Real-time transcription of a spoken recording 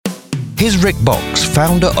Here's Rick Box,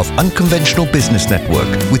 founder of Unconventional Business Network,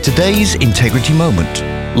 with today's Integrity Moment.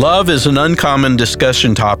 Love is an uncommon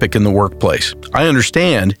discussion topic in the workplace. I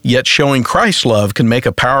understand, yet showing Christ's love can make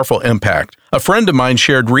a powerful impact. A friend of mine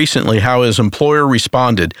shared recently how his employer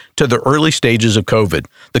responded to the early stages of COVID.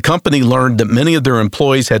 The company learned that many of their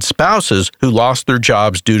employees had spouses who lost their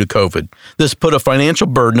jobs due to COVID. This put a financial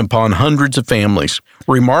burden upon hundreds of families.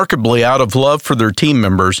 Remarkably, out of love for their team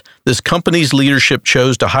members, this company's leadership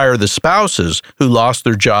chose to hire the spouses who lost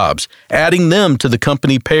their jobs, adding them to the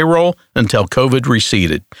company payroll until COVID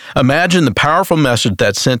receded. Imagine the powerful message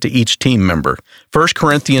that sent to each team member. 1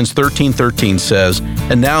 Corinthians 13:13 says,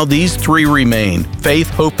 "And now these three remain, faith,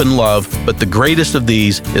 hope, and love, but the greatest of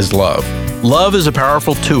these is love." Love is a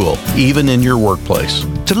powerful tool, even in your workplace.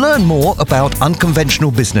 To learn more about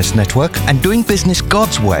Unconventional Business Network and doing business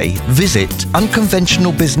God's way, visit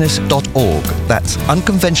unconventionalbusiness.org. That's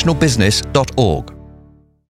unconventionalbusiness.org.